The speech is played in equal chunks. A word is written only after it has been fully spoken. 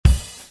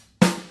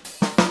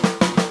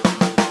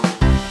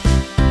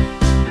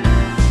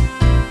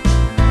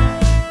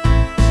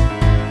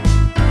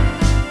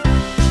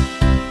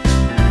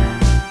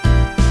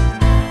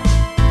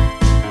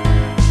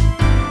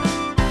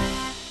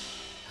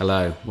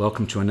Hello,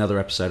 welcome to another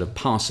episode of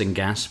Passing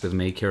Gas with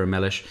me, Kieran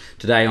Mellish.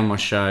 Today on my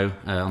show,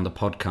 on the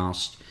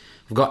podcast,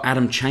 I've got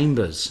Adam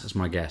Chambers as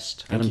my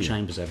guest. Adam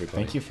Chambers, everybody.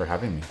 Thank you for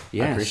having me.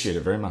 Yes. I appreciate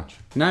it very much.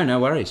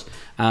 No worries.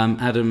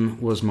 Adam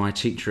was my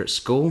teacher at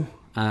school,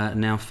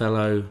 now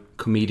fellow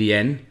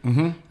comedian.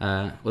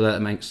 Well,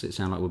 that makes it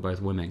sound like we're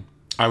both women.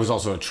 I was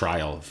also a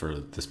trial for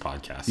this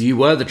podcast. You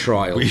were the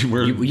trial.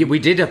 We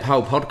did a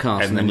whole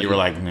podcast. And then you were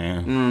like,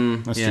 nah,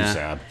 that's too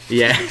sad.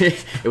 Yeah,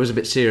 it was a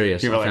bit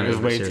serious. You were like, it was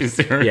way too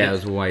serious. Yeah, it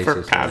was way too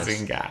serious. For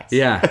passing gas.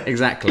 Yeah,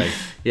 exactly.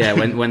 Yeah,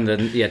 when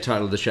the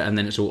title of the show, and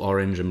then it's all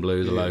orange and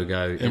blue, the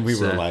logo. And we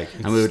were like,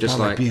 and we were just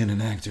like being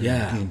an actor,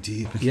 and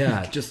being deep.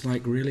 Yeah, just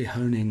like really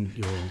honing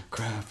your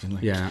craft and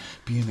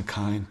being a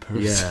kind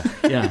person.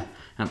 Yeah.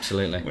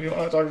 Absolutely. We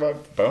want to talk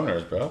about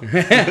boners,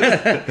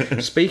 bro.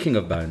 Speaking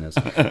of boners,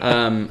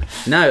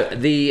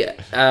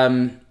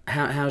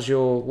 how's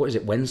your? What is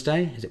it?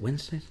 Wednesday? Is it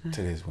Wednesday today?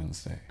 Today's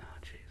Wednesday. Oh,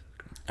 Jesus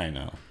Christ. I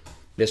know.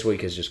 This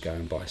week is just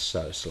going by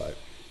so slow.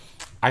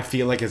 I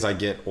feel like as I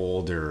get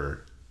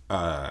older,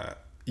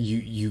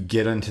 you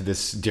get into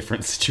this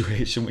different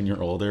situation when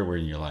you're older, where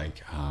you're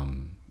like,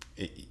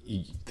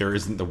 there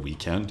isn't the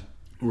weekend.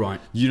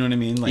 Right. You know what I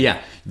mean? Like,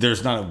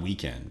 there's not a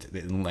weekend.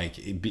 Like,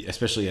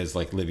 especially as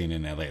like living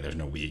in LA, there's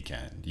no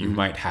weekend. You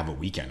might have a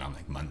weekend on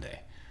like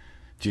Monday.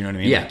 Do you know what I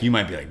mean? Yeah. Like, you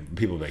might be like,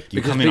 people be like,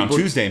 you come in on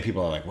Tuesday and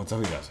people are like, what's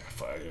up with you guys?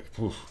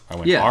 I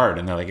went hard,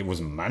 and they're like, it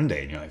was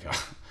Monday, and you're like,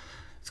 oh.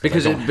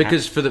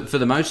 Because for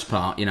the most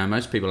part,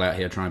 most people out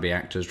here trying to be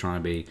actors, trying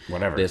to be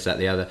whatever, this, that,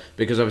 the other.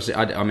 Because obviously,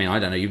 I don't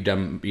know,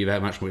 you've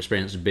had much more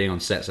experience of being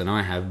on sets than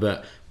I have,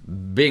 but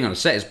being on a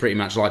set is pretty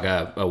much like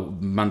a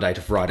Monday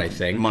to Friday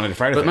thing.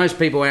 But most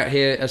people out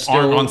here are still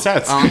aren't on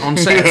sets. Aren't on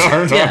sets.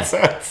 On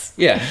sets.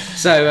 Yeah.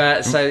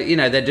 So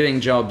they're doing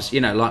jobs.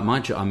 Like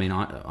my job. I mean,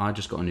 I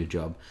just got a new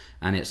job,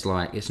 and it's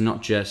like it's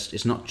not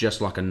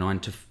just like a 9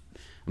 to.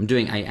 I'm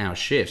doing 8-hour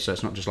shifts, so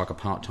it's not just like a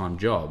part-time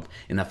job.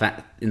 In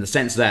the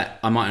sense that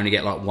I might only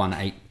get like 1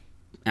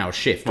 8-hour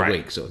shift a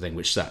week, sort of thing,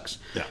 which sucks.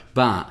 Yeah.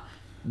 But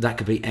that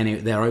could be any.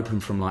 They're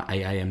open from like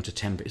 8 a.m. to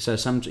 10 p.m. So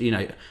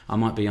I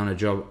might be on a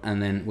job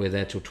and then we're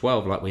there till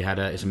 12. Like we had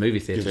it's a movie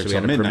theater, so we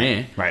had a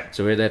premiere. Right.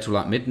 So we're there till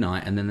like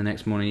midnight, and then the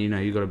next morning,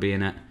 you got to be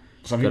in at.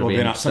 Some people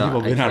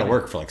have been out of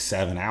work for like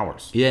 7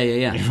 hours. Yeah.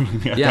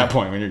 At that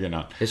point when you're getting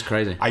out. It's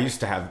crazy. I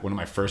used to have one of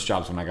my first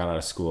jobs when I got out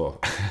of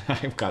school.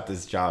 I got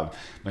this job.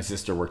 My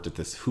sister worked at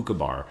this hookah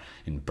bar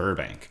in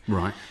Burbank.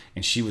 Right.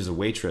 And she was a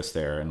waitress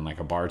there and like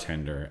a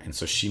bartender. And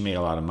so she made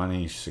a lot of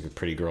money. She's like a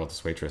pretty girl,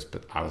 this waitress.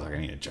 But I was like, I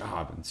need a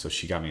job. And so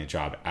she got me a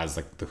job as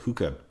like the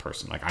hookah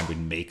person. Like I would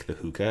make the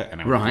hookah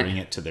and I would bring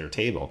it to their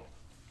table.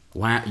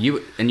 Wow,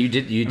 you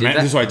did that?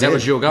 This is what I did. That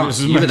was your guy.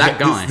 You were that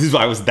guy.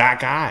 I was that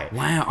guy.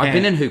 Wow, I've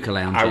been in hookah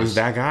lounges. I was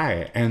that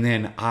guy, and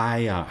then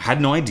I had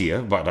no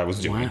idea what I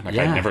was doing. I'd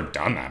never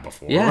done that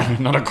before. Yeah.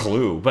 Not a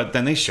clue. But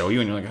then they show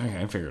you, and you're like,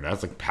 okay, I figured it out.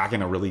 It's like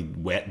packing a really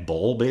wet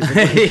bowl,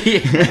 basically.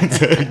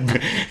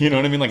 You know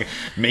what I mean? Like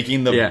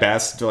making the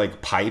best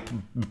like pipe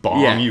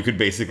bomb you could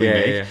basically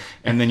make,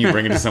 and then you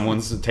bring it to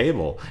someone's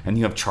table, and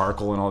you have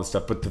charcoal and all this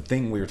stuff. But the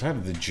thing we were talking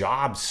about, the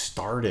job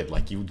started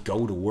like you would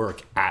go to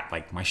work at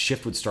like my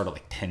shift would start at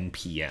like 10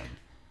 p.m.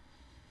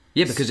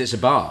 Yeah, because it's a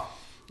bar.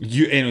 And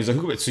it was a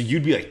hookah bar. So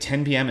you'd be like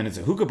 10 p.m. and it's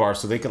a hookah bar,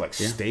 so they could like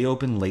stay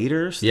open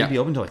later. So they'd be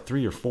open till like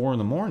 3 or 4 in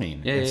the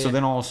morning. So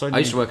then all of a sudden, I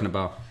used to work in a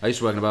bar.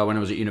 When I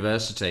was at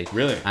university.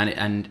 Really?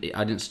 And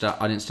I didn't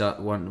start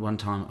one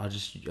time. I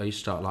used to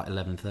start like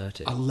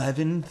 11:30.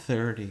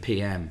 11:30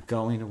 p.m.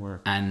 going to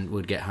work, and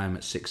would get home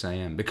at 6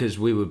 a.m. because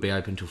we would be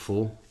open till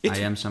 4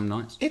 a.m. some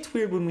nights. It's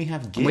weird when we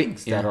have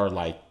gigs that are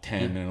like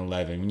 10 and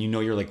 11. When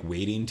you're like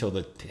waiting till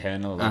the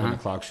 10 or 11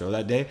 o'clock show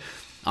that day.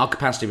 Our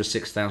capacity was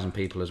 6,000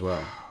 people as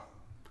well.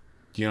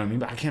 Do you know what I mean?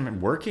 But I can't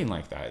remember working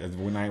like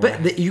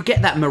that. You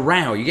get that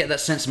morale. You get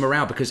that sense of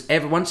morale because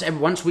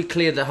once we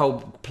cleared the whole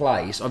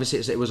place, obviously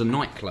it was a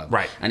nightclub,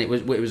 right? And it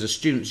was a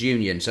students'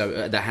 union,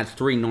 so that had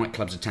 3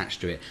 nightclubs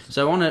attached to it.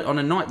 So on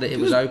a night that it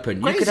was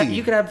open,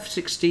 you could have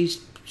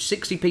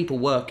 60 people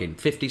working,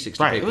 50,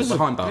 60 people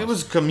behind bars. It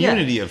was a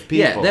community of people.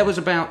 Yeah, there was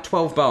about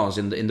 12 bars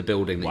in the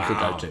building that you could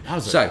go to. That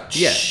was a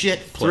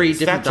shit place.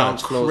 3 different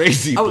dance floors.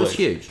 Crazy place. It was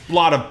huge. A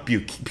lot of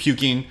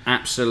puking.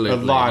 Absolutely. A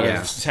lot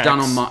of sex. Done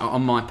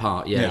on my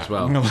part, as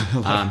well.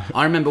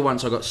 I remember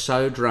once I got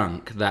so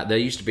drunk that there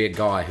used to be a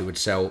guy who would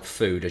sell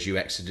food as you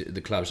exited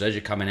the club. So as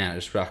you're coming out,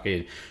 just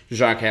fucking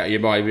drunk out of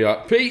your mind, you'd be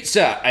like,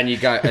 pizza! And you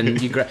go,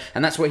 and you grab,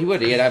 and that's what he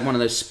would. He'd have one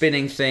of those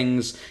spinning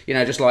things,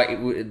 just like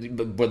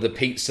with the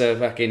pizza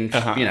fucking,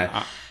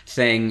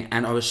 thing.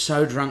 And I was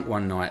so drunk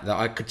one night that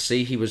I could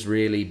see he was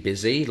really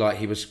busy. Like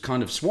he was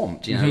kind of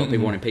swamped, a lot of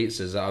people wanted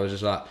pizzas. I was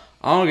just like,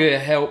 I'm going to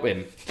help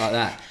him, like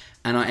that.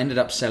 And I ended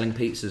up selling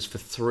pizzas for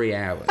 3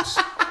 hours,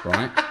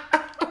 right?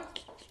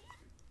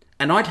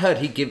 And I'd heard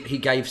he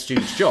gave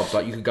students jobs,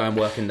 like you could go and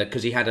work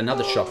because he had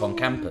another shop on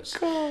campus.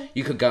 God.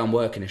 You could go and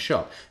work in a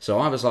shop. So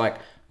I was like,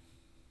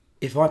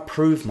 if I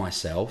prove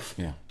myself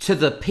to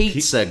the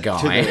pizza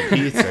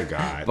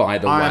guy, by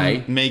the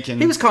way,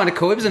 he was kind of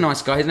cool. He was a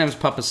nice guy. His name was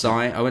Papa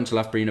Sai. I went to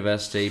Loughborough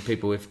University.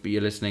 People, if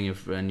you're listening,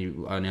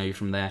 I know you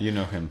from there. You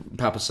know him.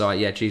 Papa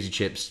Sai, cheesy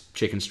chips,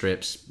 chicken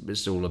strips.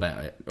 It's all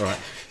about it. All right.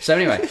 So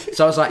anyway,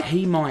 I was like,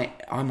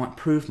 I might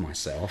prove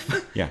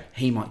myself. Yeah.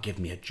 He might give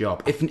me a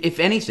job. If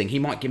anything, he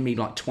might give me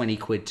like 20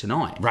 quid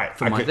tonight. Right.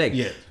 For my thing.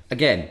 Yeah.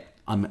 Again,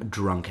 I'm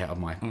drunk out of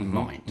my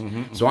mind.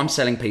 Mm-hmm. So I'm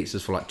selling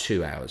pizzas for like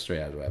 2 hours, 3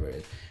 hours, whatever it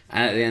is.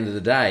 And at the end of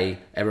the day,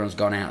 everyone's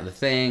gone out of the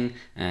thing,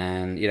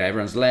 and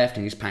everyone's left,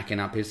 and he's packing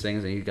up his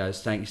things, and he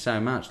goes, "Thank you so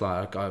much.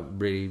 Like, I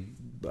really,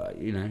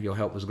 your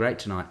help was great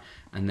tonight."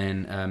 And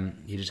then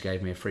he just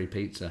gave me a free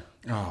pizza.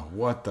 Oh,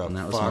 what the fuck? And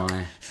that was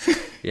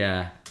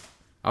my,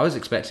 I was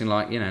expecting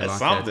that's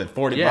something,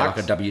 $40. Like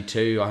a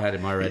W-2. I had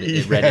it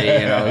ready,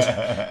 and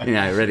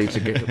I was, ready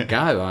to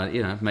go.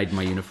 I, made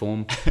my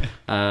uniform.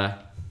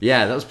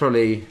 That was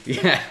probably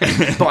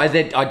But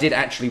I did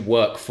actually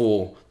work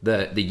for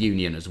the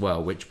union as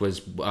well, which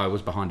was I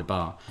was behind a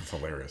bar. That's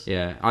hilarious.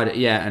 Yeah,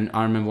 and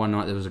I remember one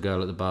night there was a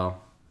girl at the bar.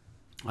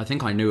 I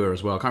think I knew her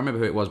as well. I can't remember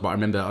who it was, but I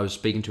remember I was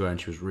speaking to her and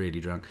she was really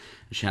drunk.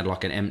 She had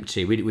like an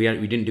empty. We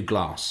didn't do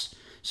glass,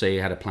 so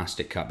you had a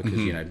plastic cup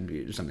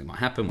because something might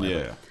happen. Whatever.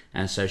 Yeah.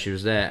 And so she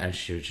was there and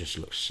she just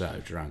looked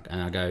so drunk.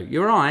 And I go,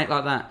 "You're right,"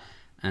 like that,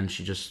 and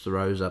she just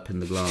throws up in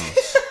the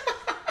glass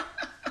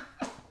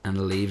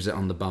and leaves it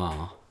on the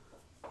bar.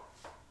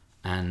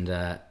 And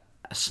I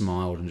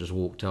smiled and just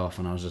walked off,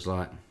 and I was just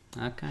like,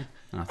 okay.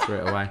 And I threw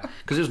it away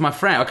because it was my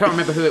friend. I can't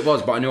remember who it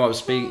was, but I knew I was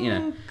speaking.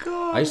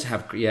 I used to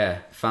have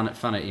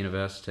fun at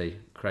university.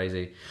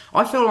 Crazy.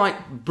 I feel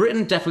like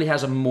Britain definitely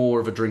has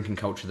more of a drinking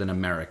culture than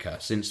America.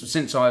 Since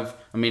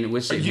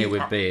we're sitting here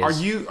with beers.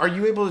 Are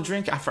you able to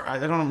drink? I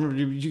don't remember.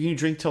 Can you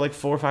drink till like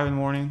 4 or 5 in the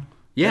morning?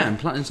 Yeah,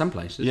 in some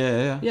places.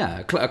 Yeah.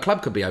 A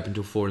club could be open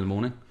till 4 in the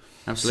morning.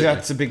 Absolutely. See,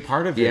 that's a big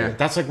part of it. Yeah.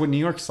 That's like what New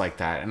York's like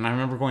that. And I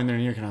remember going there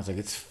in New York and I was like,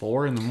 it's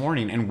 4 in the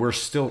morning and we're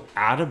still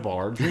at a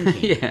bar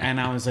drinking.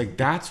 And I was like,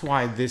 that's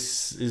why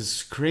this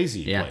is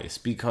crazy place.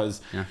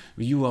 Because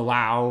you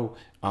allow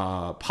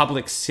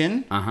public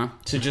sin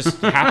to just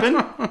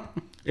happen.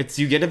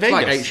 You get a Vegas.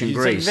 It's like ancient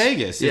Greece. Like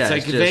Vegas. It's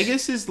like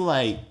Vegas is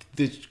like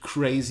the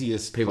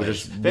craziest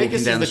place.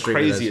 Vegas is the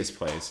craziest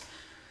place.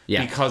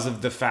 Yeah. Because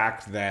of the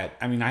fact that,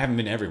 I haven't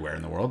been everywhere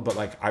in the world, but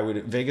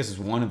Vegas is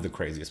one of the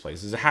craziest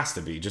places. It has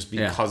to be, just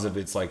because of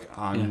its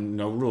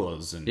no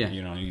rules and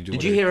you do.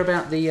 Did you hear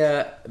about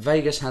the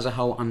Vegas has a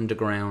whole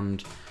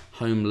underground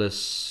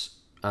homeless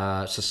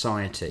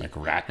society? Like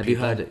rat Have people? You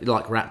heard it?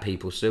 Like rat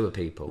people, sewer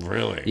people.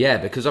 Really? Yeah,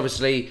 because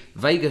obviously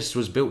Vegas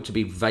was built to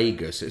be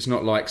Vegas. It's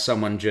not like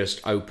someone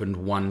just opened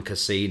one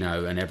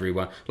casino and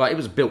everyone. Like, it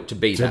was built to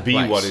be that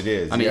place. What it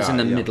is. It's in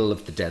the middle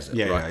of the desert,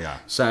 right? Yeah.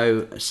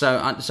 So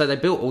they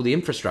built all the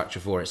infrastructure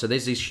for it. So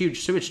there's these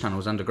huge sewage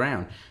tunnels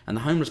underground, and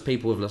the homeless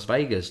people of Las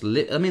Vegas.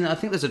 I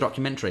think there's a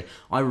documentary.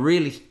 I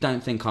really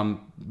don't think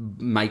I'm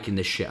making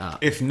this shit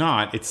up. If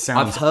not, it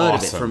sounds I've heard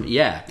awesome. of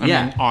it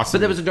from awesome. But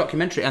there was a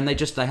documentary, and they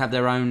have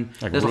their own.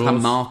 There's rules? like a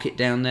market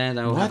down there.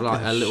 They'll have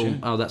like a little. Shit?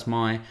 Oh, that's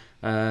my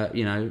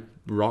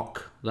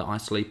rock that I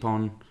sleep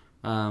on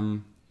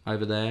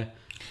over there.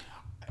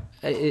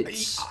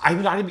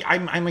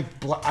 I'm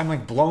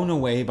like blown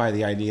away by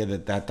the idea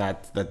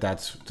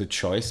that's the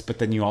choice, but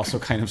then you also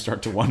kind of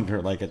start to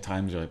wonder, like, at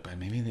times you're like, but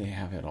maybe they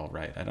have it all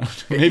right. I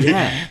don't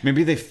know.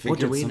 Maybe they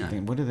figured something.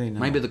 Know? What do they know?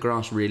 Maybe the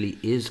grass really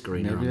is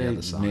greener on the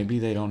other side. Maybe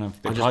they don't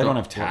have. They probably don't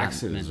have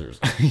taxes or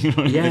something.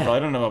 They probably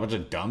don't know a bunch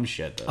of dumb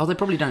shit. Though. Oh, they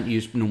probably don't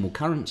use normal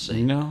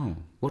currency. No.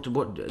 What they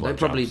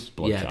probably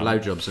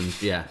blowjobs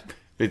and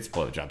it's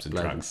blowjobs and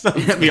drugs.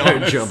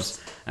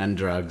 Blowjobs and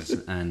drugs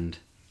and.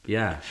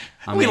 Yeah,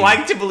 we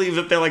like to believe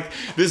that they're like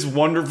this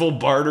wonderful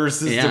barter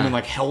system and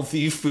like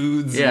healthy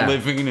foods and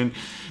living in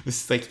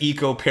this like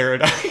eco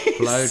paradise.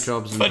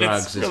 Blowjobs and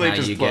drugs is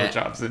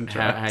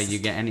how you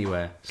get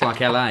anywhere. It's like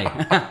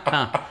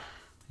LA.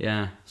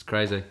 Yeah, it's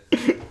crazy.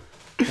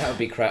 That would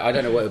be crazy. I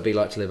don't know what it would be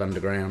like to live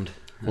underground.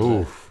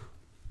 Ooh,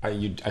 I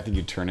think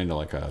you'd turn into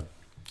like a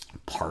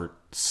part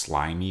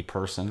slimy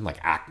person, like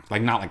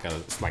not like a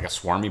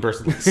swarmy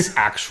person, like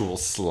actual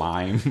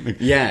slime,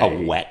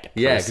 a wet person.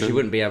 Yeah, because you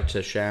wouldn't be able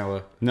to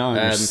shower. No,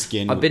 your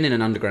skin. I've been in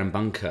an underground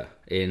bunker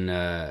in.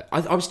 I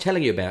was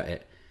telling you about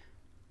it.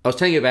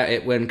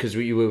 Because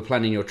you were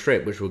planning your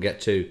trip, which we'll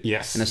get to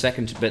in a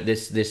second. But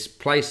this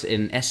place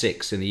in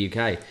Essex in the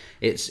UK,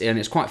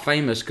 it's quite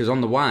famous because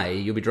on the way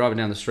you'll be driving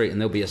down the street and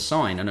there'll be a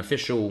sign, an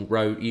official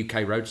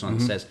UK road sign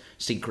that says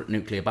 "Secret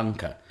Nuclear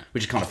Bunker,"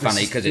 which is kind of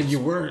funny because it's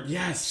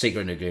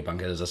secret nuclear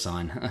bunker. There's a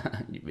sign.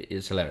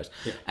 It's hilarious.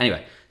 Yeah.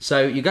 Anyway,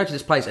 so you go to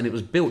this place and it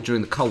was built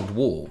during the Cold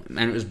War, and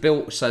it was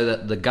built so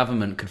that the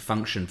government could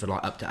function for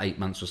like up to 8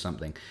 months or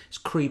something. It's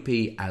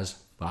creepy as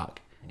fuck.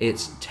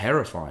 It's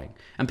terrifying,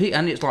 and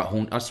it's like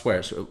I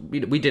swear,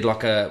 we did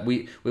like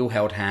we all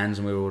held hands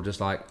and we were all just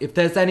like, if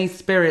there's any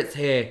spirits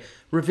here,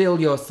 reveal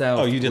yourself.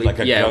 Oh, you did like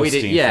a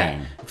ghosting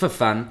thing, for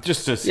fun,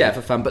 just to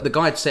for fun. But the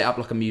guy had set up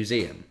like a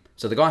museum.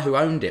 So the guy who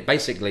owned it,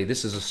 basically,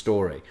 this is a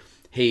story.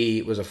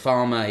 He was a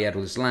farmer. He had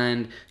all this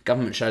land.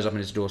 Government shows up on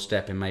his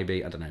doorstep in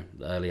maybe, I don't know,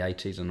 the early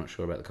 80s. I'm not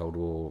sure about the Cold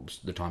War,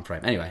 the time frame.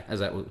 Anyway, as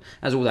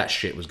all that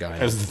shit was going on.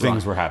 As the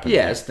things were happening.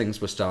 Yeah, as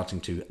things were starting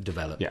to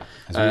develop. Yeah,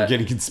 as we were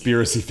getting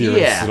conspiracy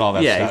theorists and all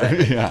that stuff.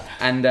 Exactly. Yeah,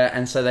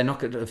 and so they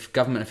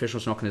government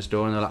officials knock on his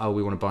door and they're like, oh,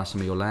 we want to buy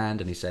some of your land.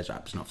 And he says, oh,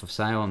 it's not for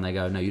sale. And they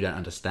go, no, you don't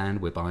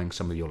understand. We're buying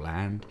some of your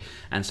land.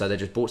 And so they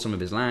just bought some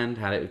of his land,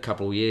 had it a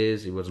couple of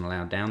years. He wasn't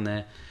allowed down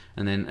there.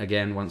 And then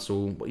again, once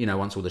all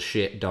the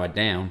shit died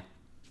down,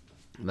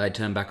 they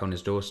turned back up on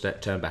his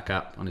doorstep,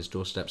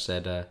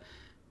 said, oh,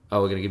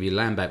 we're going to give you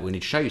land back, we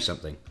need to show you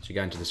something. So you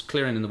go into this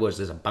clearing in the woods,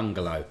 there's a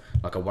bungalow,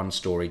 like a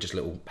one-story, just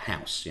little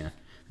house, And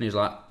he was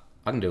like,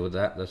 I can deal with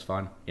that, that's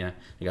fine,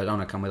 He goes, oh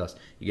no, come with us.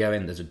 You go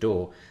in, there's a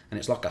door, and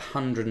it's like a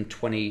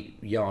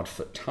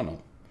 120-foot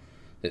tunnel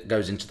that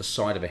goes into the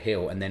side of a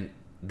hill, and then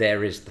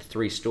there is the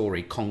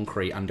 3-story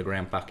concrete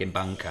underground fucking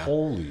bunker.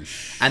 Holy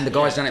shit. And the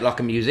guy's done it like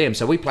a museum.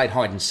 So we played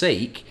hide and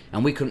seek,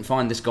 and we couldn't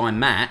find this guy,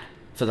 Matt,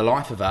 for the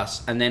life of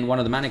us. And then one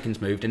of the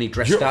mannequins moved, and he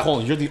dressed up.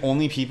 You're the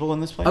only people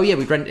in this place? Oh, yeah,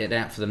 we rented it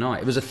out for the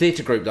night. It was a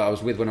theatre group that I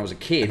was with when I was a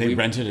kid. And they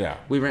rented it out?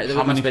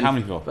 How many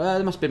people?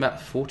 There must have been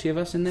about 40 of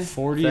us in there.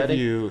 40 of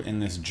you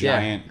in this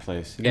giant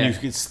place. And you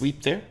could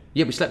sleep there?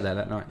 Yeah, we slept there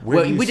that night.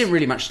 We didn't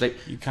really much sleep.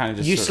 You kind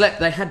of just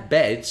slept. They had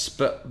beds,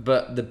 but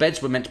the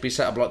beds were meant to be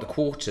set up like the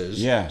quarters.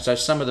 Yeah. So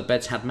some of the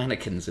beds had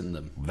mannequins in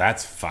them.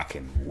 That's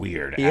fucking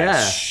weird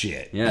as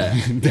shit. Yeah.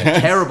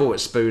 Terrible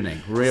at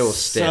spooning. Real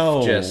stiff.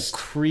 So just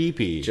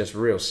creepy. Just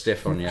real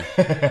stiff on you.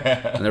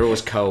 And they're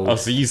always cold. Oh,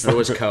 so they're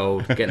always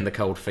cold. Getting the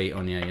cold feet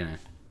on you.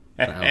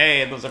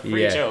 Hey, those are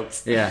free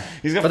jokes. Yeah.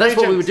 But that's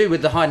what we would do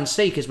with the hide and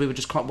seek. Is we would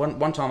just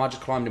one time I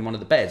just climbed in one of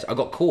the beds. I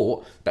got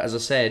caught, but as I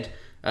said,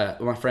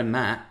 my friend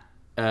Matt.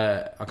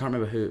 I can't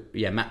remember who.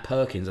 Yeah, Matt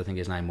Perkins, I think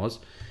his name was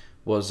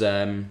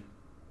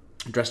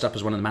dressed up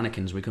as one of the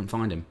mannequins. We couldn't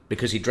find him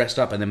because he dressed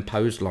up and then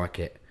posed like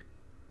it.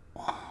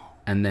 Wow.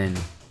 And then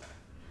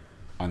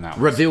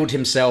revealed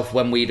himself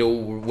when we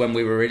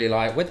were really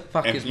like, where the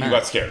fuck is Matt? You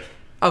got scared.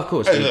 Of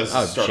course.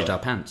 Shit our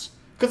pants.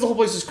 Because the whole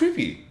place is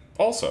creepy.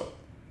 Also.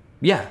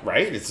 Yeah.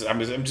 Right? I'm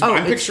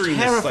picturing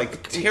this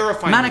like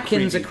terrifying.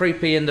 Mannequins are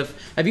creepy in the.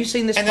 Have you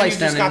seen this place down? And then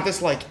you just got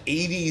this like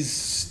 80s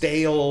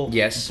stale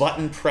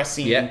button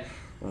pressing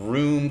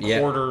room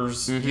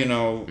quarters,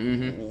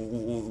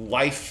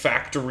 life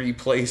factory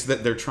place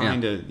that they're trying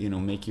to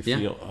make you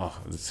feel. Oh,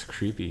 it's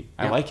creepy.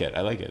 I like it.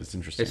 It's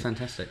interesting. It's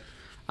fantastic.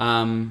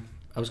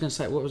 I was going to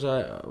say, what was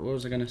I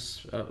going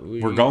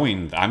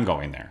to... I'm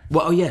going there.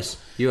 Well, oh, yes.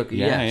 So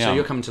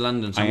you're coming to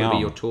London, so I'm going to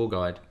be your tour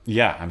guide.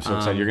 Yeah, I'm so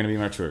excited. You're going to be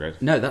my tour guide.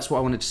 No, that's what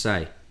I wanted to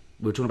say.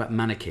 We were talking about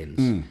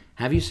mannequins.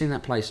 Have you seen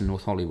that place in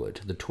North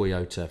Hollywood? The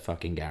Toyota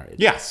fucking garage?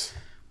 Yes.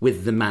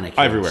 With the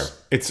mannequins. Everywhere.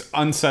 It's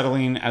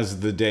unsettling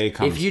as the day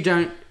comes. If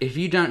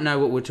you don't know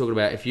what we're talking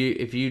about, if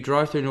you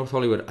drive through North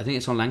Hollywood, I think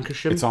it's on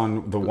Lancashire. It's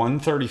on the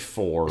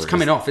 134. It's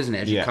coming off, isn't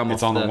it?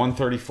 It's on the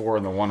 134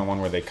 and the 101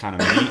 where they kind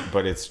of meet,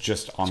 but it's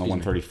just on the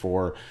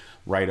 134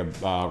 right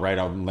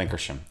on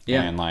Lancashire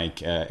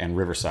and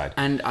Riverside.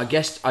 And I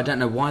guess I don't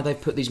know why they've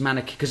put these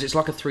mannequins, because it's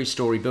like a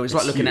 3-story building. It's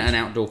like looking at an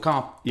outdoor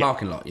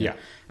parking lot. Yeah.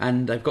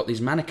 And they've got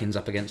these mannequins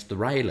up against the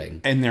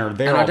railing. And they're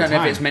there and all I don't the know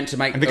time. if it's meant to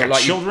make... And they got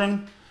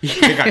children...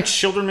 They got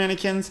children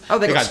mannequins. Oh,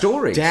 they got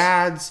stories.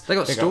 Dads. They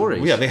got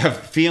stories. They have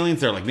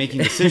feelings. They're like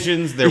making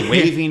decisions. They're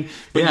waving.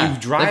 But you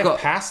drive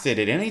past it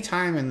at any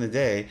time in the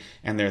day,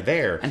 and they're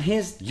there. And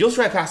you'll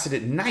drive past it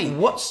at night.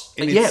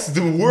 It's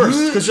the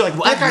worst because you're like,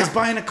 that guy's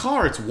buying a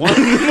car. It's 1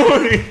 in the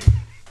morning.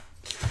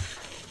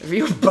 If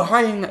you're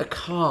buying a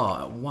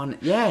car at 1,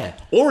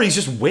 or he's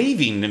just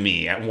waving to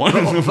me at 1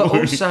 in the morning. But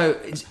also.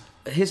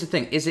 Here's the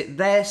thing: is it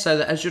there so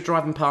that as you're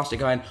driving past it,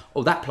 going,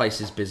 "Oh, that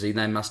place is busy.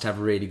 They must have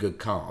really good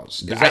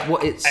cars." Is that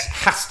what it's? It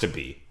has to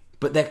be.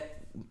 But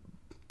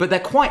they're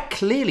quite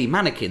clearly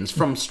mannequins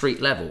from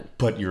street level.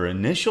 But your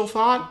initial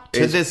thought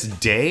to this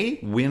day,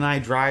 when I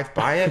drive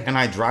by it, and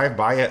I drive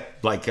by it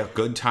like a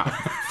good time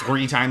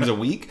 3 times a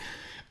week,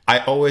 I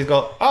always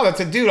go, "Oh, that's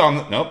a dude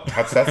on." Nope,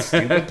 that's that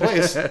stupid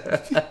place.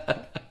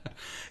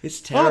 It's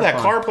terrifying. Oh, that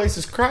car place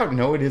is crowded.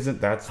 No, it isn't.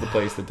 That's the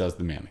place that does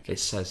the mannequins.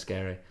 It's so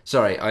scary.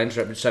 Sorry, I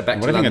interrupted. So back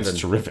to London. I think it's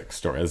a terrific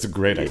story. That's a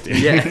great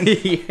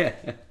idea.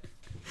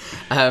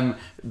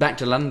 Back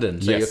to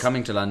London. So you're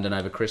coming to London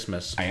over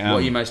Christmas. I am. What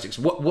are you most...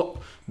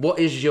 What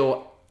is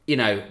your...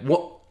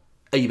 what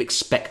are you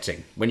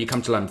expecting when you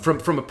come to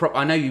London? From a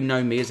I know you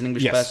know me as an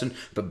English person,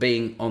 but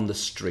being on the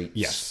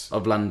streets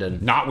of London...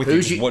 Not with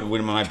what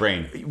in my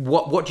brain.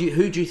 Who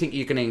do you think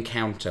you're going to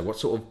encounter? What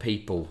sort of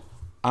people...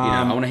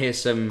 I want to hear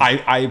some...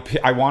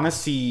 I want to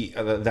see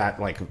that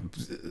like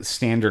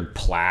standard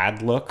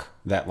plaid look,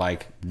 that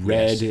like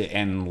red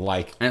and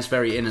like and it's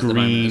very in at the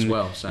moment as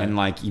well. So. And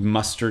like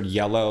mustard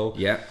yellow.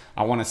 Yeah,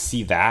 I want to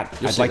see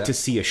that. I'd like to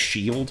see a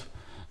shield.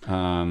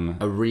 A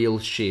real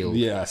shield.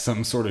 Yeah,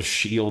 some sort of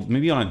shield,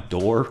 maybe on a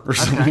door or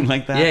something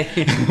like that.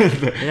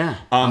 Yeah.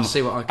 I'll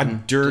see what I can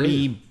do. A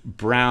dirty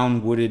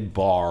brown wooded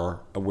bar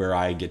where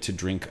I get to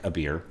drink a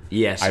beer.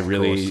 Yes, I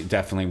really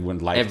definitely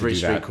would like to do that. Every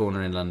street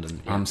corner in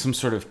London. Some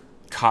sort of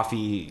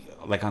coffee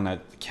like on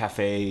a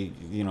cafe,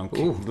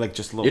 like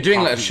just a little. You're doing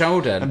coffee. like a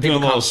shoulder. And people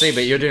can't see,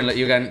 but you're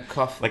going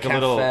coffee. Like cafe. a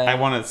little. I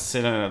want to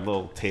sit at a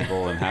little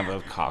table and have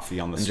a coffee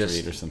on the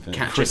street or something.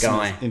 Catch a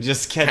guy. And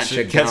just catch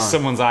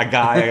someone's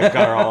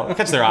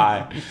catch their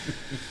eye.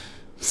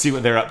 See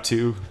what they're up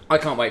to. I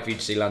can't wait for you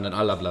to see London.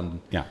 I love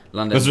London. Yeah,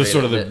 London. Those are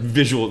sort of the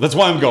visual. That's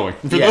why I'm going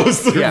for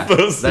those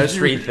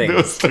three things.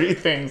 Those three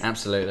things.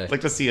 Absolutely. I'd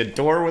like to see a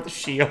door with a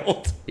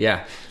shield.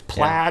 Yeah.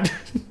 Plaid.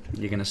 Yeah.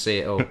 You're gonna see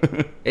it all.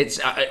 It's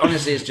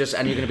honestly, it's just,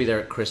 and you're gonna be there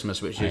at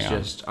Christmas, which is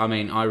just. I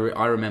mean, I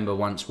remember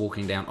once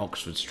walking down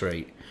Oxford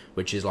Street,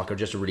 which is like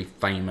just a really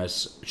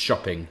famous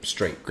shopping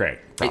street. Great.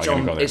 It's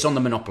on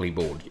the Monopoly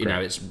board.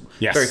 It's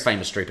a very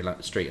famous street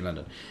in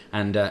London,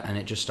 and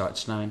it just started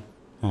snowing.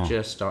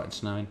 Just started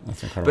snowing.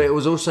 That's incredible. But it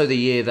was also the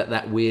year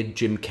that weird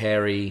Jim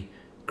Carrey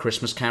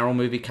Christmas Carol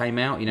movie came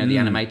out, the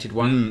animated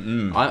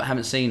one. I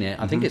haven't seen it.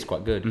 I think it's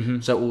quite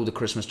good. So all the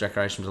Christmas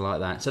decorations are like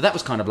that. So that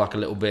was kind of like a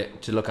little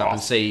bit to look up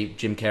and see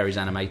Jim Carrey's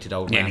animated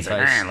old man face.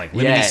 Like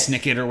Lemony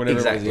Snicket or whatever.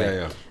 Exactly.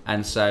 Yeah.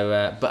 And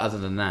so, but other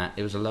than that,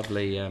 it was a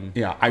lovely. It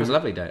was a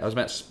lovely day. I was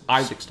about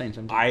 16,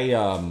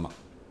 17.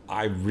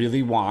 I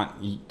really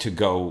want to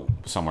go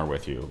somewhere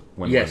with you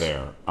when we're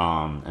there,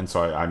 and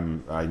so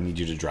I need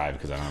you to drive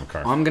because I don't have a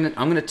car. I'm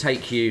gonna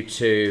take you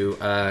to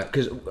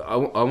because I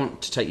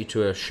want to take you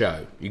to a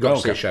show. You got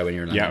to see a show when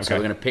you're in London. Okay. So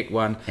we're gonna pick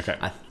one. Okay.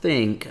 I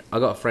think I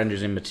got a friend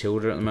who's in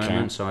Matilda at the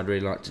moment, so I'd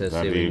really like to see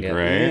if we can get.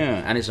 Great.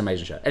 Yeah, and it's an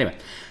amazing show. Anyway.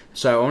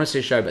 So I want to see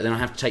a show, but then I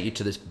have to take you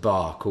to this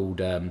bar called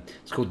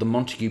it's called the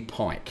Montague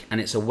Pike, and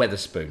it's a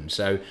Wetherspoons.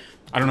 So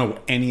I don't know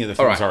what any of the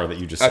things are that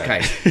you just said. Okay,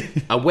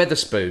 a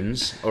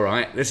Wetherspoons. All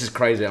right, this is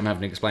crazy. I'm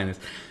having to explain this.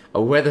 A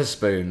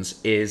Wetherspoons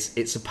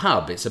it's a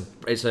pub. It's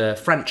a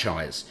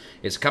franchise.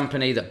 It's a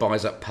company that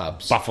buys up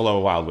pubs. Buffalo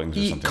Wild Wings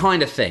or something.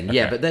 Kind of thing. Okay.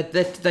 Yeah, but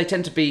they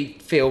tend to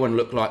feel and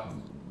look like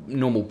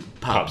normal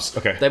pubs.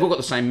 Okay. They've all got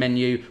the same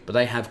menu, but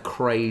they have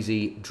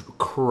crazy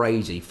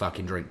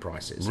fucking drink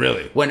prices.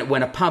 Really?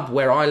 When a pub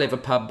where I live, a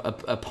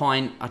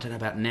pint, I don't know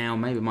about now,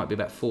 maybe it might be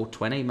about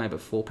 $4.20, maybe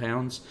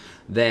 £4.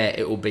 There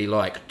it will be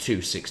like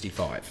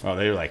 $2.65. Oh,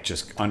 they're like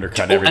just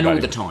undercut everybody. And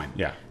all the time.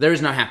 Yeah. There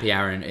is no happy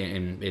hour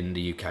in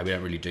the UK. We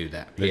don't really do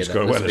that. They just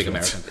go to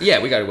Wetherspoons.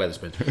 Yeah, we go to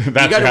Wetherspoons. You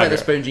go to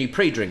Wetherspoons and you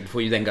pre-drink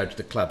before you then go to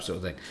the club, sort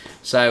of thing.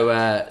 So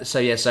it's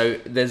a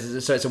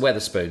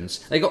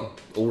Wetherspoons. They got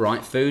all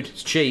right food.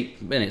 It's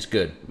cheap and it's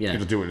good.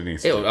 It'll do what it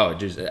needs to. It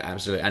does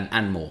absolutely,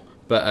 and more.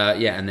 But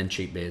and then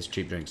cheap beers,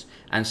 cheap drinks.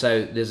 And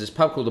so there's this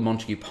pub called the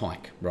Montague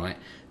Pike, right?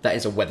 That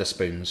is a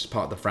Wetherspoons,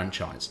 part of the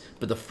franchise.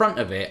 But the front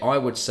of it, I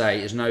would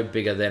say, is no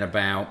bigger than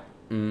about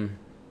 10,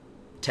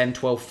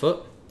 12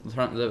 foot, the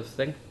front of the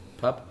thing,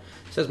 pub.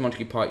 It says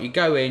Montague Pike. You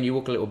go in, you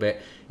walk a little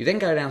bit, you then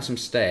go down some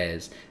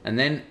stairs, and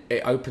then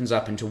it opens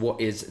up into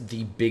what is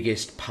the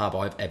biggest pub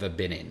I've ever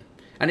been in.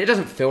 And it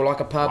doesn't feel like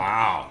a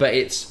pub, but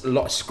it's a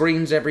lot of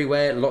screens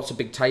everywhere, lots of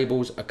big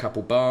tables, a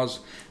couple bars,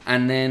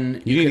 and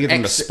then you need to get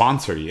them to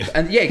sponsor you.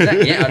 And yeah,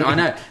 exactly. Yeah, I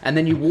know. And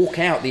then you walk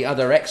out the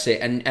other exit,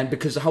 and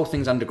because the whole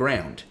thing's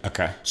underground.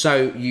 Okay.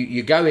 So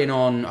you go in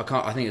on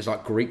I think it's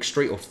like Greek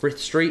Street or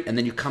Frith Street, and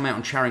then you come out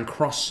on Charing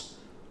Cross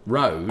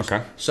Road.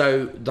 Okay.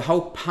 So the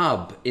whole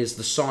pub is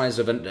the size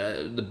of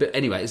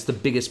anyway, it's the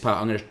biggest pub.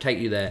 I'm going to take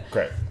you there.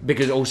 Great.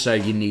 Because also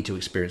you need to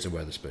experience a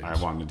Wetherspoons. I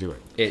want to do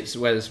it. It's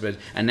Wetherspoons,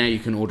 and now you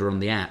can order on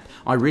the app.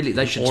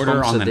 They should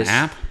order sponsor on this. An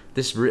app?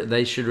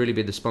 They should really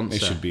be the sponsor.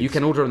 They should be. You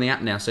can order on the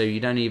app now, so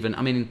you don't even.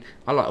 I mean,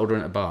 I like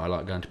ordering at a bar. I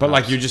like going to. But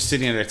pubs. like you're just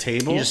sitting at a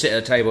table. You just sit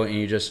at a table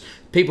and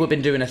people have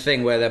been doing a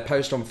thing where they'll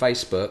post on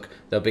Facebook.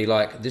 They'll be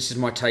like, "This is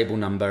my table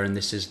number, and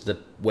this is the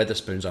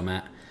Wetherspoons I'm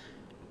at.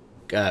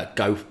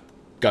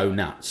 Go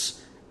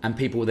nuts." And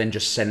people will then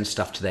just send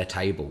stuff to their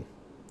table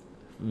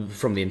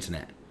from the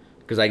internet.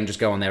 Because they can just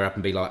go on their app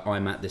and be like,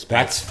 I'm at this place.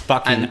 That's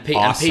fucking awesome.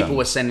 And people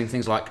were sending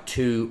things like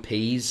 2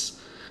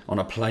 peas on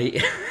a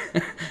plate.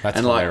 That's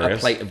and hilarious. Like a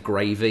plate of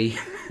gravy.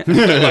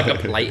 Like a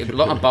plate,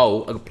 not a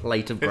bowl, a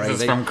plate of gravy.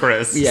 This is from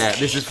Chris. Yeah,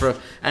 this is from...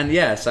 And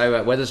yeah,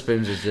 so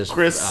Wetherspoons is just...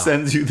 Chris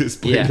sends you this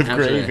plate of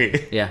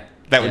gravy. Yeah.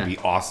 That would be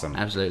awesome.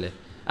 Absolutely.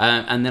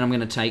 And then I'm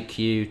going to take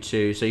you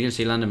to... So you're going to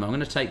see London, but I'm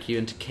going to take you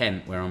into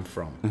Kent, where I'm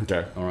from.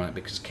 Okay. All right,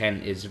 because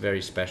Kent is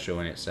very special,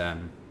 and it's...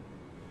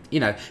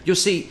 you'll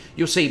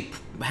see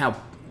how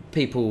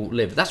people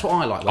live. That's what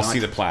I like. I'll see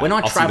the plaid. When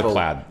I travel... see the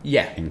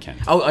plaid in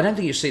Kent. Oh, I don't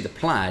think you'll see the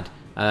plaid.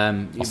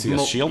 I'll see a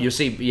shield? You'll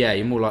see... Yeah,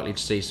 you're more likely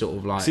to see sort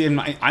of like... See,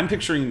 I'm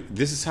picturing...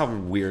 This is how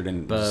weird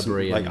and...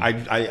 Burberry. Like,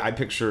 I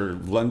picture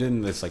London,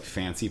 this like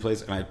fancy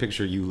place, and I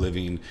picture you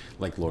living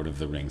like Lord of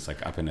the Rings,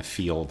 like up in a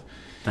field...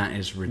 That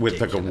is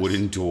ridiculous. With like a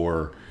wooden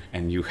door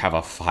and you have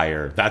a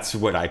fire. That's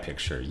what I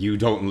picture. You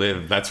don't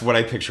live. That's what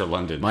I picture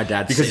London. My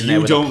dad's because sitting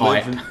there with a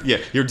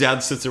pipe. Your dad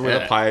sits there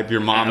with a pipe. Your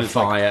mom is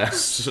fire.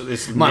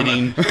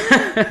 Knitting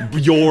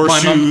your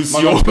shoes.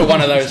 My mom's got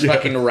one of those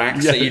fucking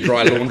racks that you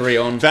dry laundry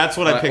on. That's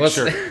what I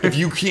picture. If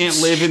you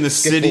can't live in the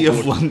city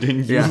of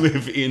London, you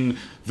live in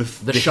the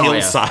Shire.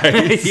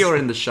 Hillside. You're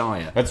in the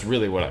Shire. That's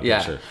really what I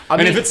picture. I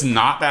mean, and if it's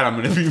not that, I'm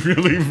going to be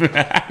really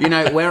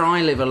mad. Where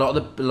I live, a lot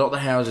of the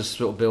houses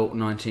sort of built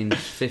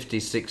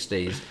 1950s,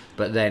 60s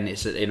but then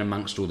it's in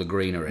amongst all the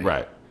greenery.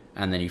 Right.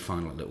 And then you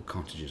find like little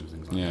cottages and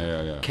things like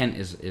that. Yeah. Kent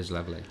is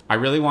lovely. I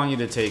really want you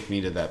to take me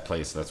to that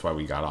place. That's why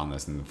we got on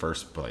this in the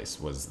first place.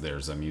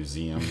 There's a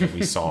museum that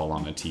we saw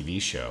on a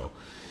TV show.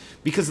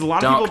 Because a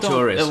lot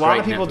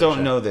of people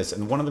don't know this.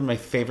 And one of my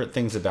favorite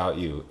things about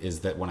you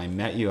is that when I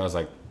met you, I was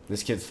like,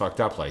 this kid's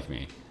fucked up like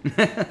me.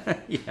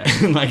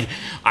 Like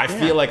I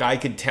feel like I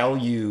could tell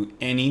you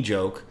any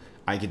joke.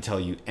 I could tell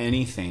you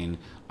anything.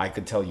 I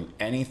could tell you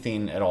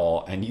anything at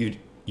all, and you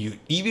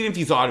even if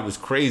you thought it was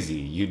crazy,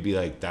 you'd be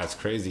like, "That's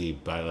crazy,"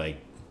 but like,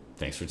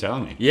 thanks for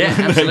telling me. Yeah,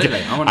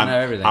 absolutely. I want to know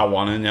everything. I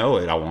want to know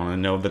it. I want to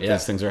know that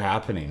these things are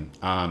happening.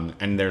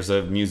 And there's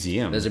a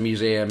museum.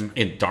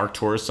 In Dark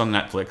Tourist on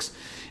Netflix,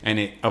 and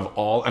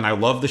and I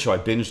love the show. I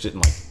binged it in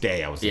like a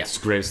day. It's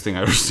the greatest thing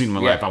I've ever seen in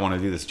my life. I want to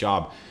do this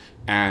job.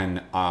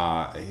 And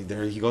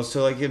there he goes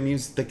to like a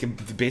museum.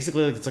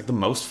 Basically, like, it's like the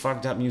most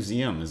fucked up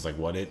museum is like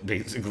what it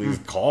basically is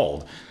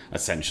called,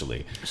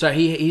 essentially. So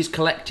he's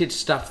collected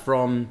stuff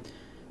from.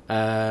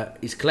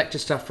 He's collected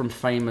stuff from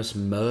famous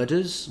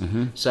murders.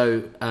 Mm-hmm.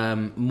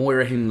 So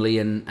Moira Hindley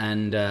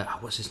and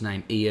what's his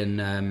name?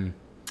 Ian.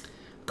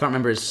 Can't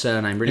remember his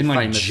surname. Really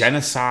famous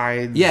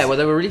genocides. Yeah, well,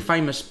 they were really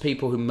famous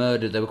people who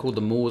murdered. They were called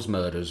the Moors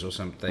murders or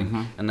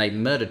something, and they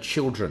murdered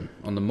children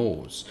on the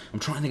moors. I'm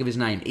trying to think of his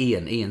name.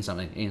 Ian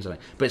something.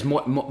 But it's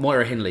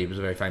Moira Hindley was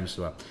very famous as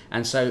well.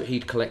 And so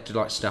he'd collected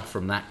like stuff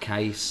from that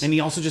case. And he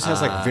also just has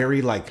like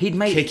very like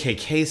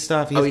KKK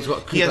stuff.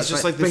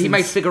 But he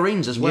made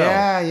figurines as well.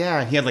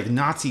 Yeah. He had like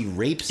Nazi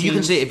rape scenes. You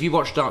can see it if you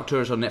watch Dark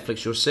Tourist on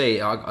Netflix. You'll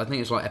see. I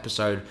think it's like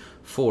episode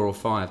 4 or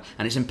 5,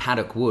 and it's in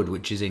Paddock Wood,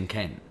 which is in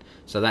Kent.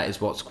 So that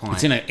is what's quite.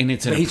 It's in a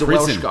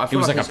prison. It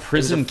was like a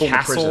prison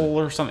castle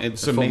or something.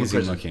 It's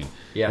amazing looking.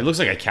 Yeah, it looks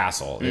like a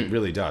castle. It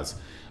really does.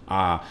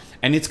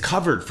 And it's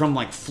covered from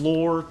like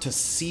floor to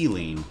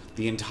ceiling,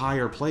 the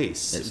entire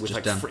place. It's with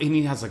just like, and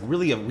he has like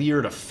really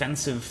weird,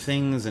 offensive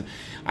things, and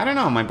I don't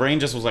know. My brain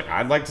just was like,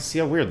 I'd like to see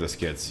how weird this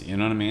gets. You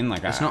know what I mean?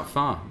 Like, it's not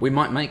far. We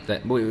might make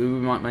that. We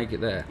might make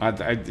it there.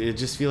 I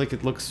just feel like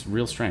it looks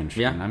real strange.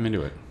 Yeah, and I'm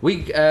into it. We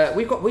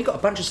got a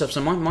bunch of stuff.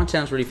 So my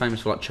town's really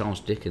famous for like Charles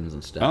Dickens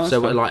and stuff. So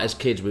like as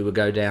kids, we would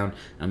go down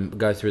and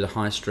go through the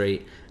high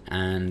street,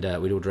 and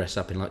we'd all dress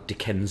up in like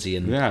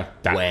Dickensian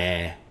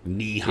wear.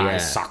 Knee-high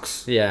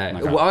socks. Yeah.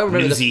 Like I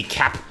remember the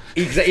cap.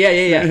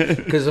 Exactly. Yeah.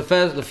 Because the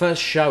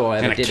first show I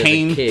ever did as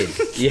a kid.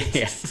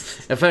 Yeah.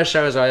 The first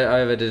show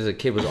I ever did as a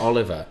kid was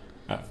Oliver.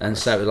 And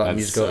so it was like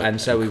musical, and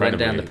so we went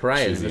down the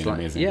parade. And it was like,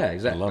 amazing. Yeah,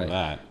 exactly. I love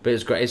that. But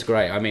it's great. It's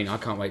great. I mean, I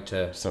can't wait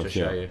to show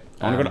you.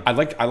 I want to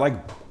go. I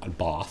like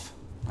Bath.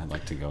 I'd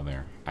like to go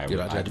there.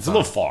 It's a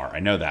little far. I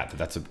know that, but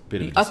that's a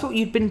bit of a distance. I thought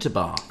you'd been to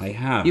Bath. I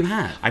have. You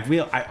have?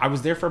 I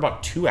was there for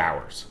about 2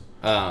 hours.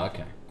 Oh,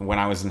 okay. When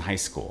I was in high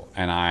school,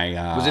 and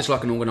was this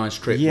like an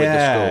organized trip with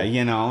the school?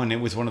 You know, and it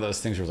was one of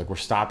those things where it was like, we're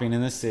stopping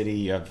in the city,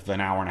 you have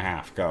an hour and a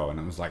half, go. And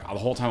it was like, the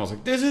whole time I was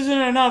like, this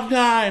isn't enough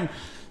time.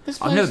 This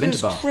place I've never been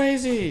is to Bath.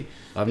 Crazy.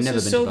 I've never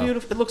been so to Bath.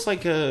 Beautiful. It looks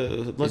like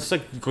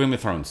Game of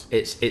Thrones.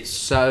 It's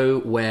so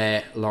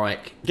where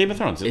like Game of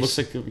Thrones. It looks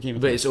like Game of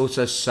Thrones. But it's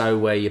also so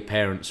where your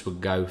parents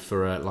would go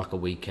for a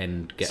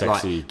weekend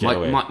sexy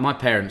getaway. My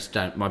parents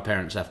don't. My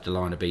parents have to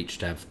lie on a beach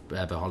to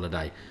have a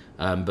holiday.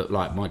 But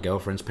like my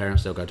girlfriend's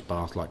parents, they'll go to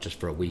Bath like just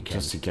for a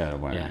weekend. Just to get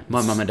away. Yeah.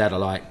 My mum and dad are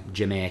like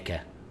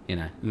Jamaica. You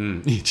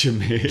know.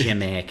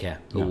 Jamaica.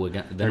 No,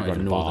 they're not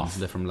even northern.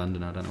 They're from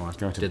London. I don't know why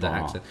I did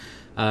that accent.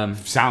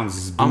 Sounds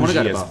as bougie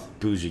as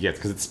bougie gets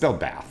because it's spelled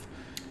Bath.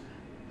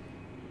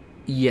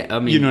 Yeah, I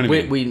mean, you know what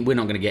I mean? We're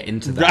not going to get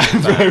into that.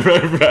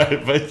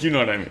 Right. But you know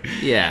what I mean.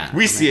 Yeah.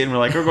 We see it and we're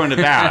like, we're going to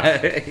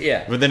Bath.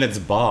 Yeah. But then it's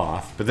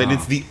Bath. But then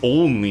it's the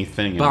only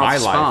thing in my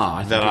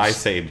life that I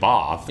say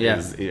Bath.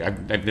 Yeah.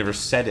 I've never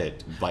said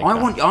it like I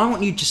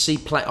want you to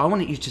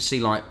see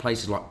like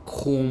places like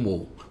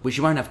Cornwall, which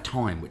you won't have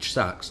time, which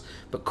sucks.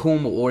 But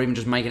Cornwall, or even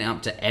just making it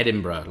up to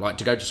Edinburgh. Like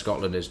to go to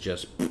Scotland is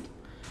just.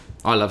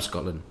 I love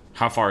Scotland.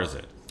 How far is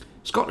it?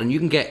 Scotland, you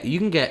can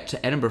get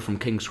to Edinburgh from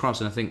King's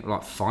Cross in I think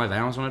like 5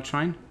 hours on a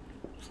train.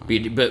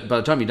 But by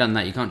the time you've done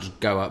that, you can't just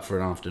go up for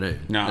an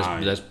afternoon. No,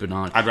 that's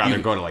bananas. I'd rather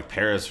go to like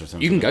Paris or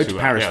something. You can go to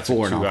Paris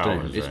for an afternoon.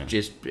 Hours, it's right?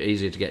 just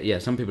easier to get. Yeah,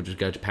 some people just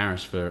go to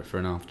Paris for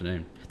an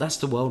afternoon. That's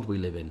the world we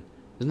live in,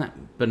 isn't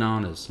that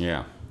bananas?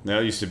 Yeah.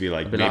 That used to be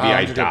like, maybe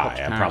I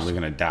die. I'm probably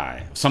going to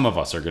die. Some of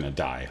us are going to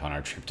die on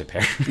our trip to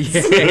Paris.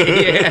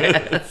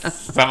 Yeah.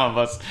 Some of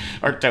us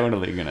are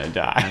totally going to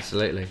die.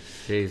 Absolutely.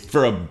 Jeez.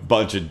 For a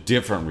bunch of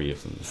different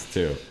reasons,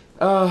 too.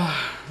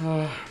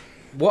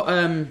 What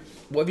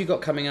have you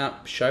got coming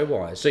up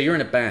show-wise? So you're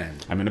in a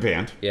band. I'm in a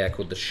band. Yeah,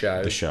 called The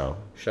Show. The Show.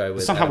 With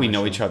it's not how we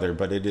know each other,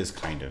 but it is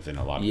kind of, in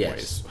a lot of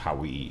ways, how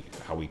we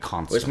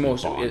constantly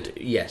bond.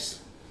 Yes.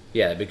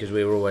 Yeah, because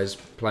we were always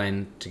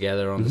playing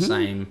together on the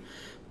same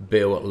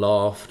bill at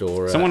Loft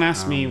or... Someone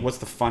asked me, what's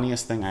the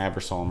funniest thing I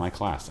ever saw in my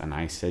class? And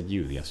I said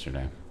you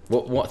yesterday.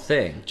 What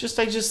thing?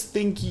 I just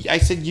think... I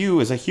said you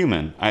as a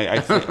human.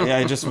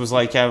 I just was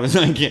like... I was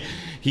like...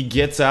 He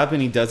gets up and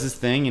he does his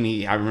thing, and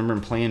I remember him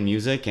playing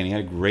music, and he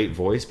had a great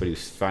voice, but he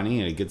was funny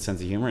and a good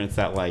sense of humor. And it's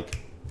that, like...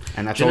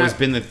 And that's always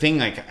been the thing,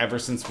 like, ever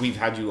since we've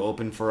had you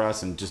open for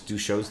us and just do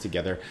shows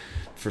together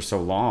for so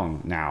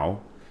long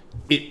now.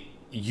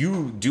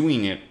 You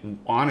doing it,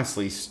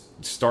 honestly,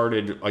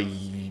 started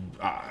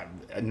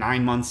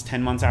 9 months,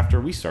 10 months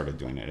after we started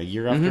doing it. A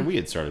year after we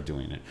had started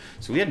doing it.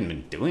 So we hadn't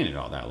been doing it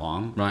all that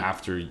long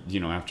after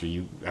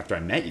I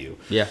met you.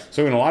 Yeah.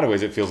 So in a lot of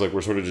ways, it feels like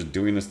we're sort of just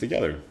doing this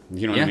together.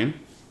 You know what I mean?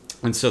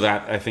 And so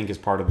that, I think, is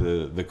part of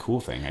the cool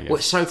thing, I guess. Well,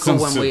 it's so cool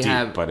when we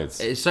have... But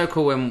it's so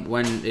cool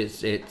when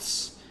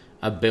it's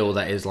a bill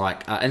that is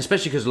like... and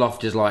especially because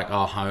Loft is like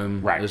our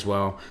home as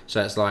well.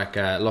 So it's like...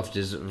 Loft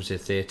is obviously a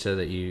theatre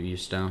that you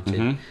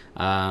started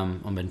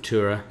on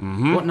Ventura.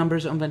 What number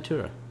is it on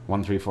Ventura?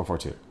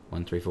 13442.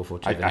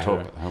 13442. I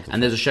hope.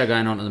 And there's a show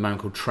going on at the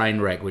moment called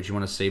Trainwreck, which you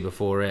want to see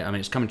before it. I mean,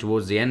 it's coming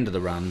towards the end of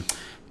the run.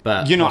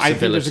 But I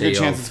think there's a good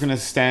chance it's going to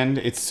extend.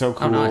 It's so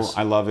cool. Oh, nice.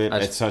 I love it.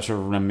 It's such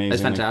an amazing...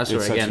 It's fantastic.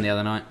 I saw it again the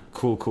other night.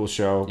 Cool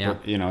show. Yeah.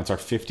 But, it's our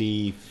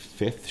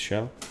 55th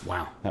show.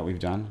 Wow. That we've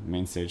done.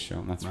 Main stage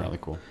show. That's really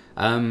cool.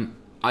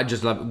 I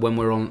just love when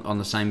we're on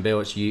the same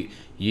bill. It's you,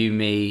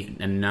 me,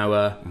 and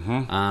Noah.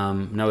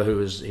 Noah,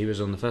 he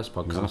was on the first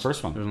podcast. He was on the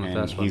first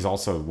one. He's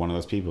also one of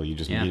those people. You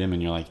just meet him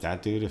and you're like,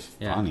 that dude is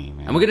funny,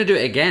 man. And we're going to do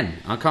it again.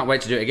 I can't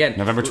wait to do it again.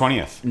 November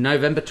 20th.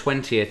 November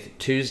 20th,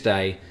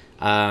 Tuesday.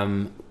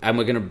 And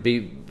we're going to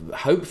be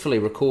hopefully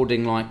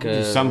recording like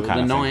some kind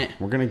the of night. Thing.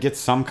 We're going to get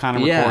some kind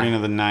of recording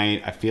of the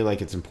night. I feel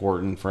like it's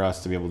important for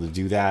us to be able to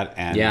do that.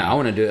 And I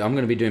want to do it. I'm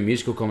going to be doing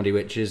musical comedy,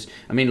 which is,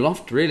 I mean,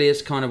 Loft really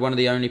is kind of one of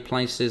the only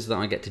places that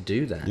I get to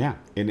do that. Yeah.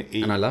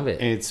 And I love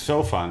it. It's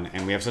so fun.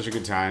 And we have such a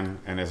good time.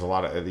 And there's a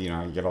lot of, you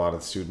get a lot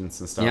of students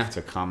and stuff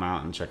to come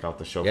out and check out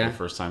the show for the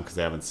first time because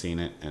they haven't seen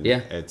it. And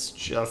it's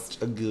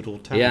just a good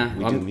old time. Yeah.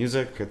 We do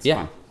music. It's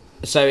fun.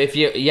 So if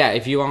you're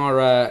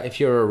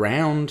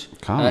around,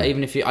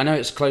 even if I know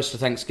it's close to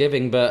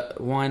Thanksgiving,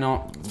 but why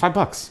not? It's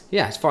 $5.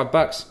 Yeah, it's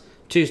 $5.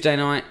 Tuesday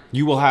night.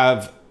 You will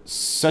have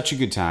such a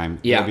good time.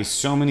 Yeah. There'll be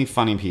so many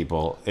funny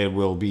people. It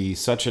will be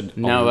such a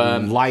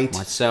light,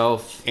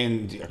 myself,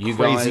 and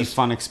crazy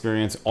fun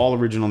experience. All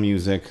original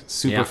music,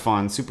 super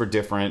fun, super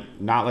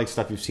different. Not like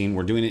stuff you've seen.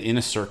 We're doing it in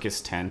a circus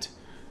tent,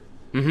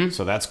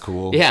 so that's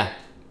cool. Yeah.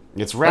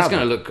 It's rather. It's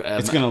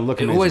going to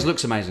look. It always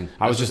looks amazing.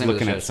 I was just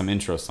looking at some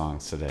intro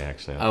songs today,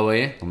 actually. Oh, were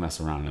you? We'll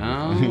mess around.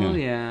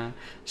 Yeah.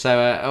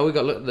 So, we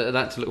got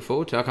that to look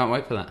forward to. I can't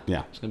wait for that.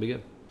 Yeah, it's going to be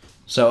good.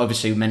 So,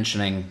 obviously,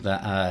 mentioning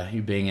that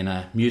you being in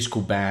a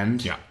musical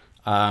band. Yeah.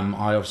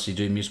 I obviously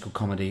do musical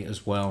comedy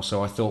as well.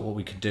 So I thought what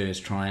we could do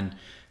is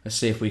let's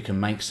see if we can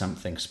make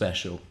something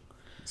special.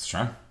 Let's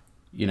try.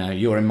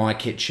 You're in my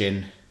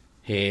kitchen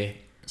here.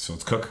 So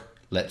let's cook.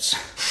 Let's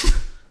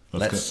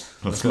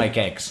make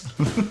eggs.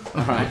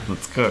 All right.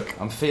 Let's cook.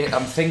 I'm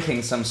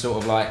thinking some sort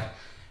of like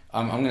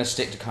I'm going to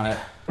stick to kind of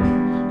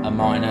a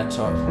minor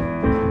type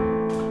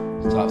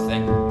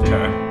thing.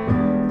 Okay.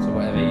 So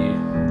whatever you.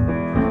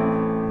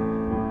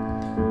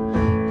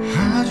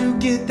 How'd you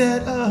get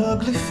that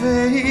ugly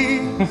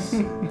face?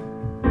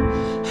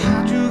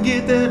 How'd you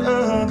get that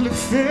ugly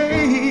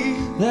face?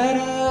 That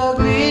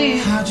ugly.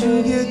 How'd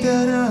you get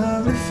that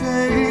ugly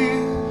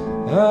face?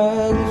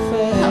 Ugly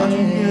face. How'd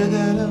you get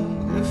that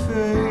ugly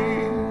face?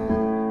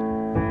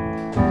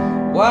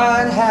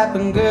 What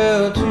happened,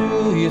 girl,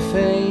 to your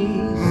face?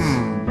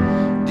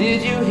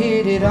 Did you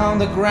hit it on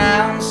the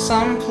ground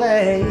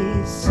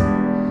someplace?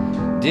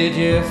 Did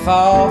you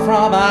fall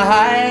from a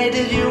height?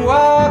 Did you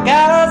walk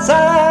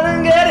outside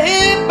and get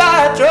hit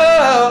by a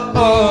truck?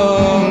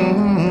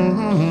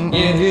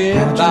 Get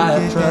hit by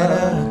a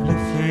truck.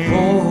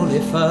 Holy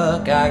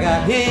fuck, I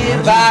got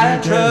hit by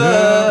a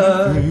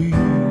truck.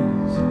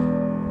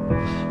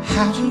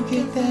 How'd you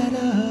get that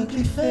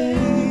ugly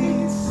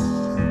face?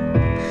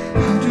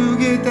 How'd you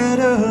get that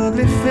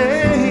ugly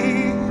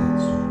face?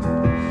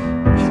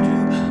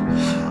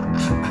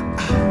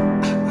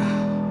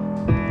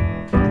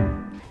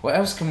 What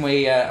else can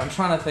we... I'm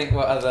trying to think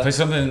what other... Play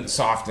something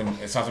soft and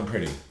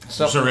pretty.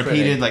 Just a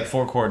repeated, like,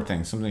 4-chord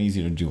thing. Something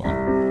easy to do on.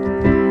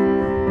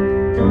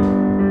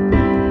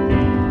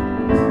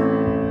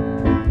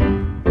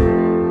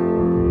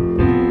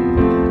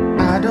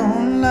 I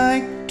don't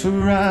like to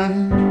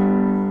run,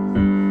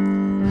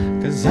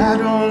 'cause I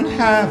don't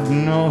have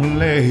no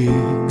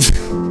legs.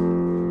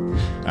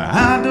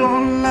 I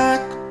don't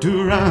like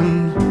to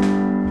run,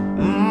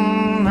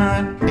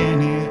 not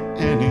any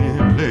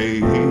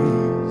place.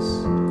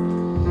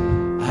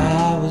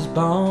 I was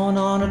born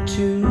on a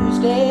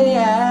Tuesday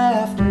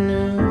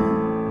afternoon.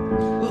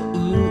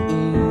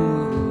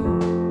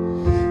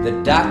 The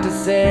doctor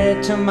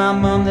said to my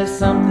mom, there's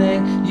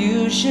something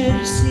you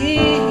should see.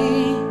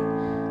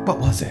 What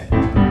was it?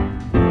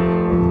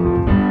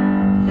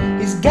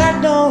 He's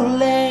got no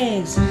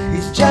legs.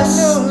 He's just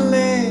no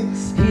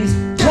legs. He's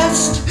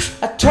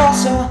just a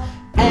torso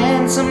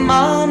and some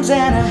arms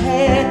and a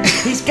head.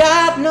 He's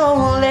got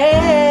no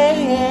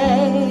legs.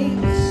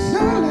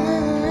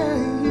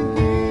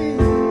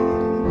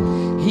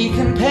 He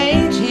can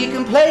paint, he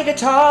can play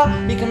guitar,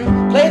 he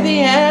can play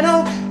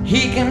piano,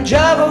 he can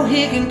juggle,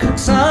 he can cook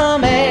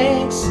some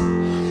eggs,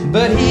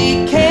 but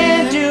he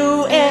can't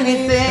do anything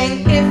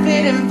anything if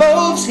it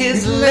involves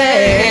his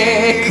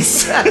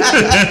legs.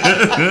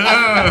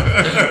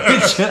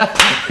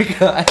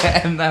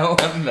 And that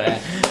one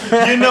there.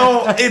 You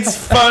know, it's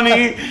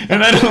funny,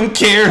 and I don't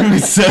care who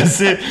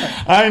says it.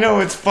 I know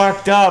it's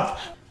fucked up.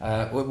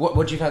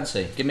 What do you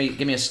fancy? Give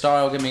me a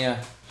style. Give me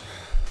a.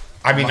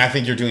 I mean, I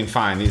think you're doing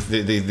fine. These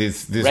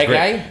reggae.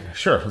 Great.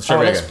 Sure, let's try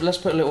reggae. Let's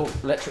put a little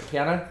electric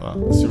piano.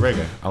 Let's do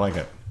reggae. I like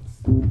it.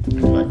 I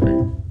like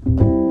reggae.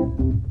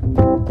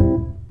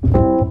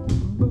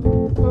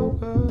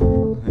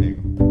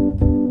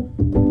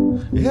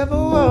 You ever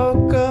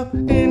woke up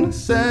in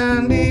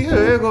San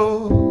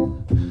Diego?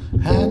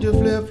 Had your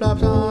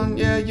flip-flops on,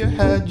 yeah, you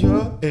had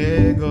your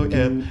ego,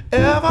 yep.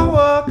 Ever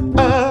woke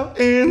up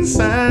in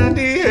San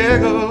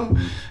Diego?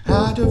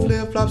 Had your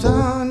flip-flops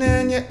on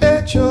and you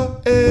ate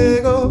your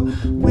ego.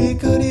 We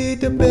could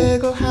eat the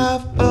bagel,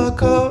 have a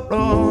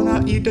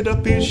Corona, eat the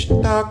fish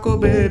taco,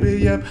 baby,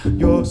 yep.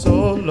 You're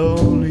so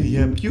lonely,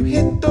 yep. You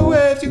hit the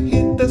waves, you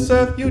hit the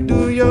surf, you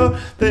do your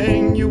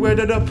thing. You wear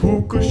the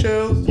puka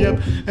shells, yep,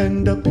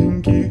 and the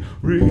pinky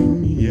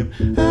ring, yep.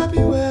 Have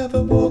you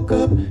ever woke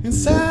up in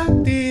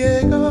San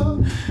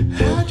Diego?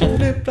 Had your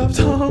flip-flops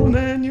on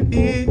and you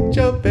eat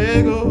your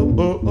bagel,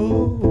 oh,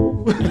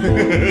 oh.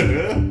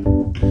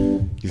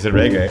 You said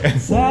reggae.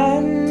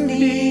 San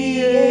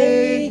Diego.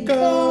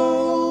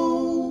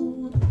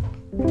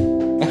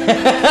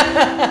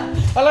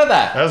 I like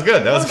that. That was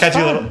good. That was catchy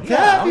fun.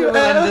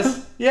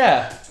 little.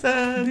 Yeah.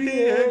 San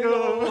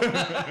Diego.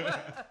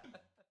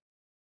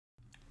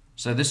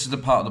 So this is the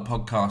part of the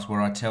podcast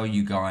where I tell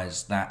you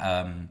guys that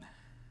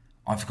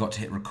I forgot to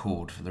hit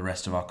record for the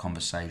rest of our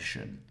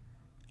conversation.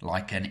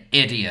 Like an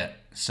idiot.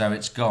 So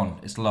it's gone.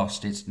 It's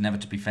lost. It's never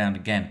to be found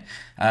again.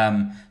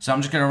 So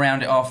I'm just going to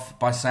round it off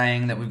by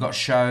saying that we've got a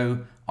show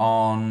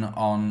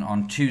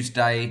on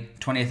Tuesday,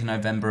 20th of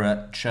November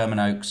at Sherman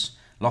Oaks,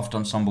 Loft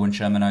Ensemble in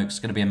Sherman Oaks. It's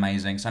going to be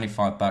amazing. It's only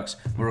 $5.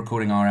 We're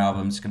recording our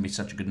album. It's going to be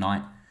such a good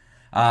night.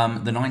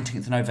 The 19th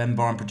of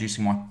November, I'm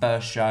producing my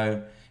first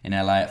show in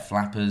LA at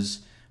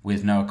Flappers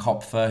with Noah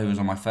Kopfer, who was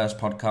on my first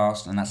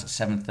podcast, and that's at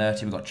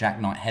 7:30. We've got Jack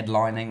Knight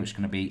headlining, which is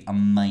going to be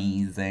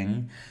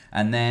amazing.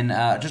 And then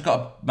just got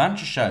a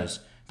bunch of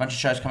shows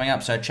coming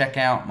up, so check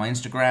out my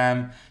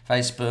Instagram,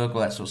 Facebook,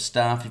 all that sort of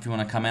stuff if you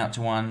want to come out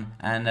to one,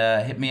 and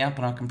hit me up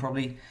and I can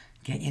probably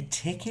get your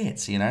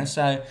tickets, you know.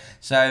 So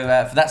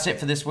that's it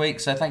for this week,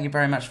 so thank you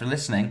very much for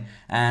listening,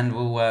 and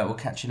we'll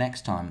catch you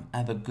next time.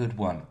 Have a good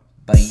one.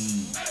 Bye.